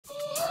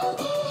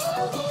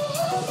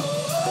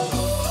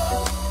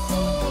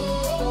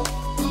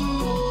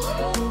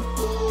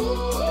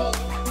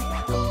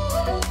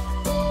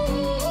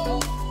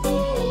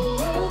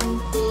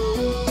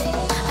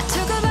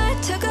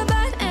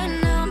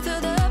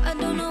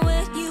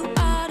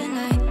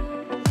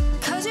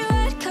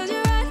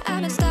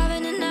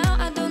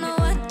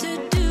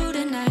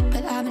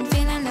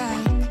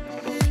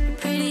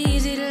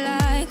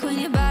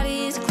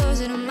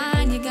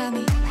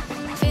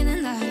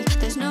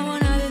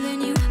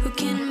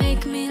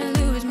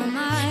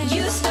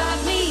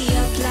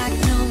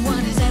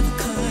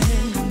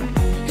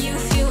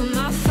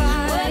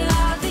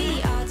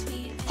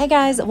Hey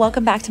guys,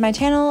 welcome back to my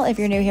channel. If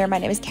you're new here, my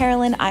name is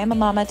Carolyn. I am a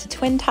mama to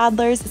twin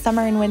toddlers,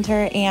 summer and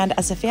winter, and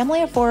as a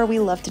family of 4, we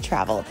love to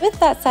travel. With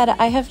that said,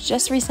 I have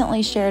just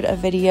recently shared a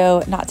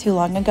video not too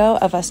long ago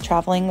of us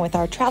traveling with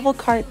our travel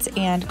carts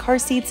and car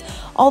seats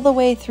all the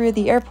way through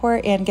the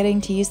airport and getting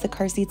to use the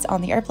car seats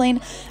on the airplane.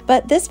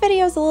 But this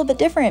video is a little bit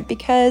different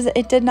because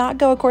it did not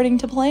go according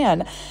to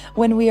plan.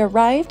 When we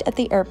arrived at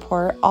the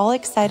airport, all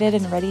excited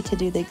and ready to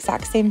do the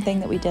exact same thing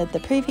that we did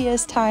the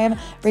previous time,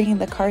 bringing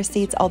the car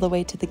seats all the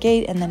way to the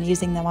gate and then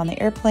using them on the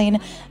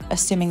airplane,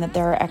 assuming that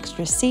there are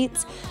extra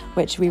seats,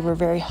 which we were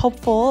very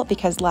hopeful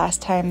because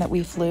last time that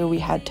we flew, we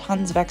had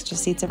tons of extra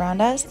seats around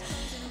us.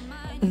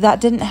 That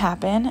didn't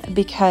happen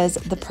because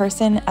the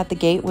person at the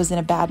gate was in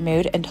a bad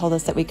mood and told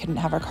us that we couldn't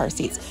have our car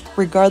seats,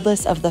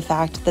 regardless of the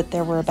fact that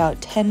there were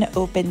about 10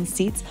 open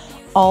seats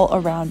all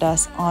around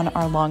us on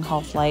our long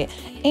haul flight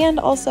and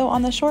also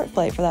on the short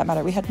flight for that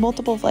matter. We had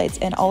multiple flights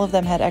and all of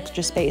them had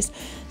extra space.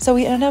 So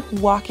we ended up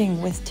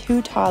walking with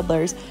 2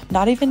 toddlers,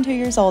 not even 2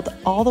 years old,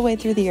 all the way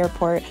through the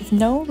airport with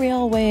no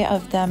real way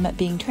of them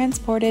being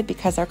transported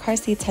because our car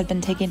seats had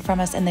been taken from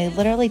us and they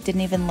literally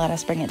didn't even let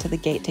us bring it to the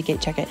gate to gate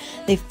check it.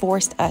 They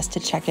forced us to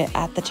check it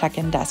at the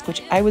check-in desk,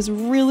 which I was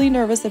really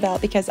nervous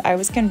about because I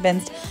was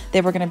convinced they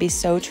were going to be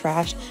so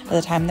trashed by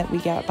the time that we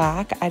got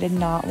back. I did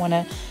not want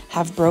to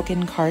have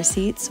broken car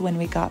seats when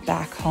we got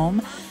back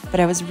home, but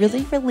I was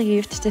really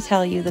relieved to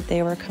tell you that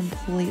they were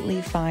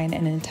completely fine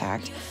and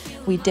intact.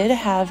 We did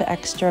have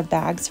extra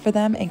bags for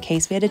them in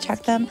case we had to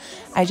check them.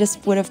 I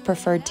just would have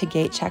preferred to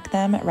gate check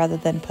them rather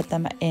than put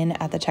them in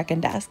at the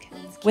check-in desk.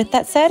 With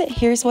that said,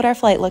 here's what our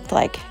flight looked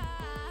like.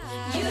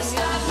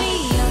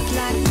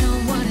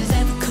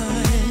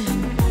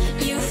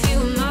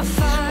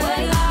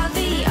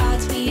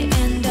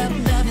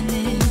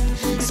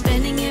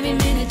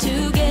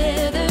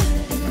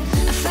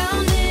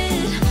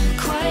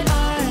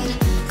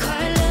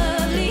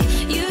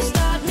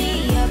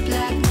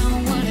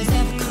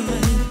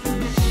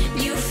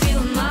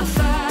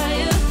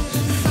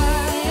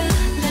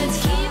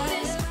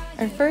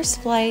 Our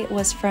first flight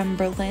was from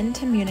Berlin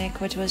to Munich,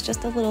 which was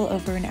just a little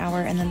over an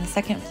hour, and then the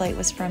second flight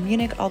was from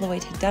Munich all the way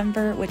to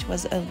Denver, which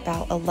was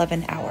about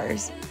 11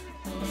 hours.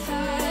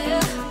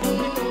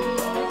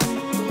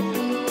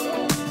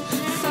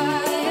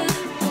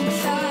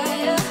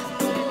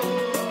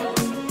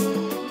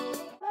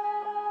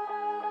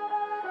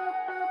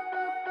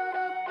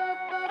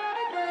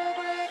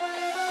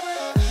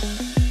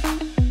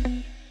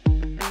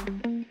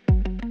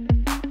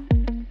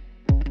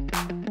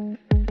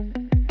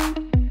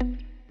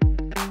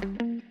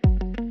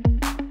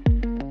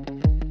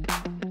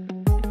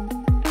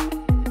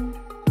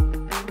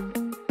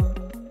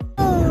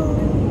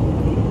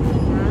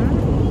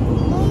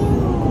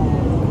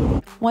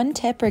 One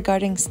tip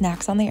regarding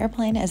snacks on the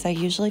airplane is I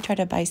usually try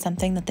to buy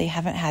something that they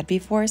haven't had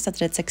before so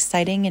that it's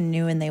exciting and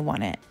new and they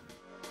want it.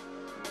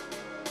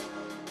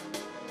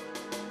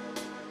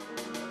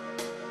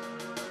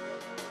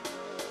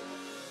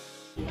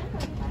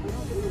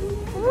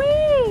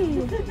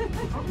 Whee!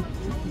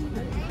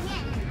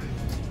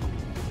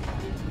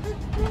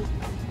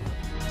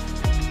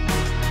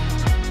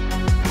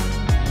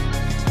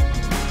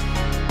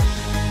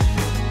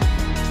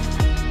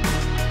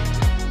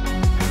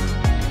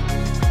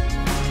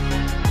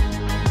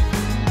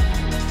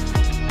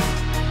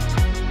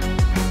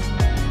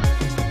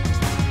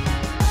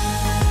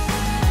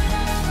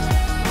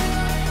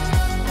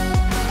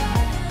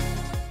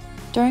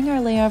 During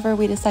our layover,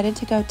 we decided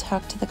to go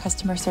talk to the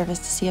customer service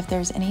to see if there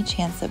was any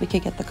chance that we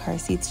could get the car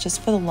seats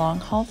just for the long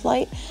haul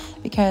flight,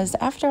 because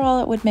after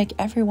all, it would make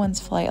everyone's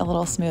flight a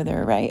little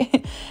smoother,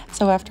 right?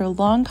 So after a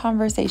long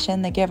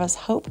conversation, they gave us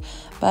hope,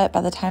 but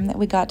by the time that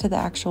we got to the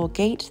actual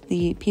gate,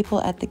 the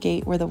people at the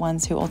gate were the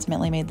ones who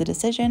ultimately made the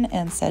decision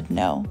and said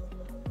no.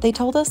 They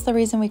told us the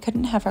reason we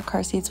couldn't have our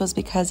car seats was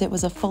because it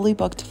was a fully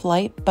booked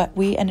flight, but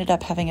we ended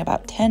up having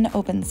about 10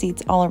 open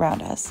seats all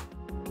around us.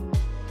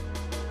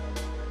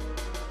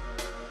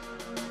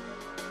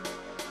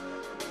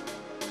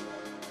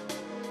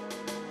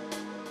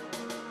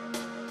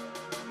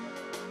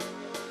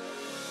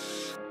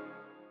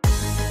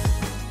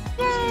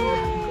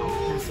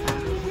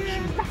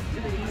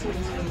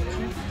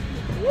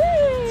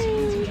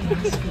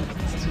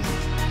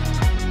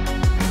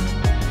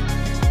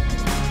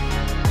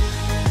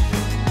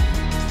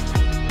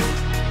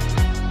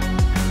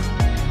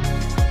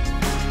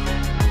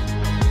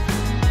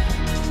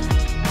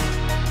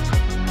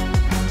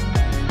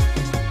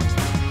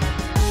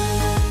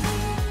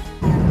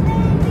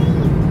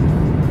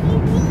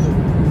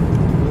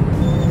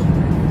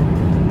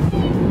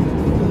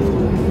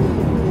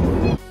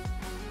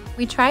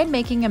 tried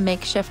making a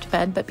makeshift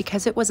bed, but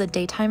because it was a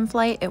daytime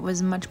flight, it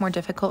was much more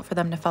difficult for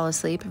them to fall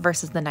asleep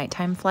versus the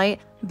nighttime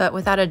flight. But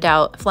without a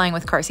doubt, flying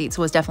with car seats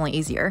was definitely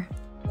easier.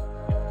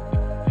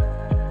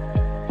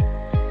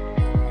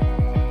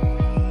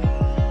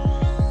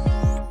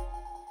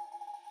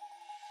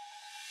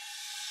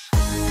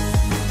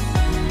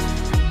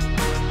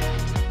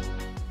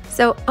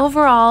 So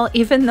overall,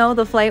 even though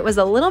the flight was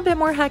a little bit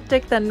more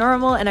hectic than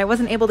normal and I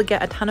wasn't able to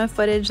get a ton of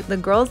footage, the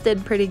girls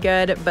did pretty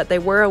good, but they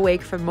were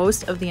awake for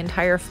most of the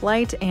entire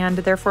flight, and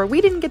therefore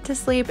we didn't get to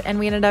sleep, and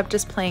we ended up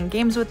just playing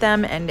games with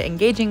them and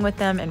engaging with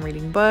them and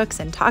reading books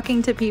and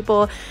talking to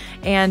people.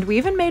 And we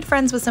even made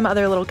friends with some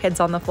other little kids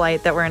on the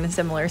flight that were in a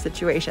similar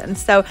situation.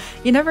 So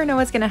you never know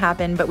what's gonna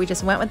happen, but we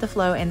just went with the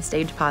flow and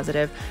stayed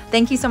positive.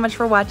 Thank you so much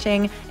for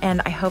watching,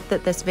 and I hope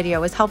that this video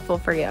was helpful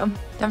for you.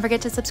 Don't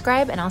forget to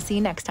subscribe, and I'll see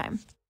you next time.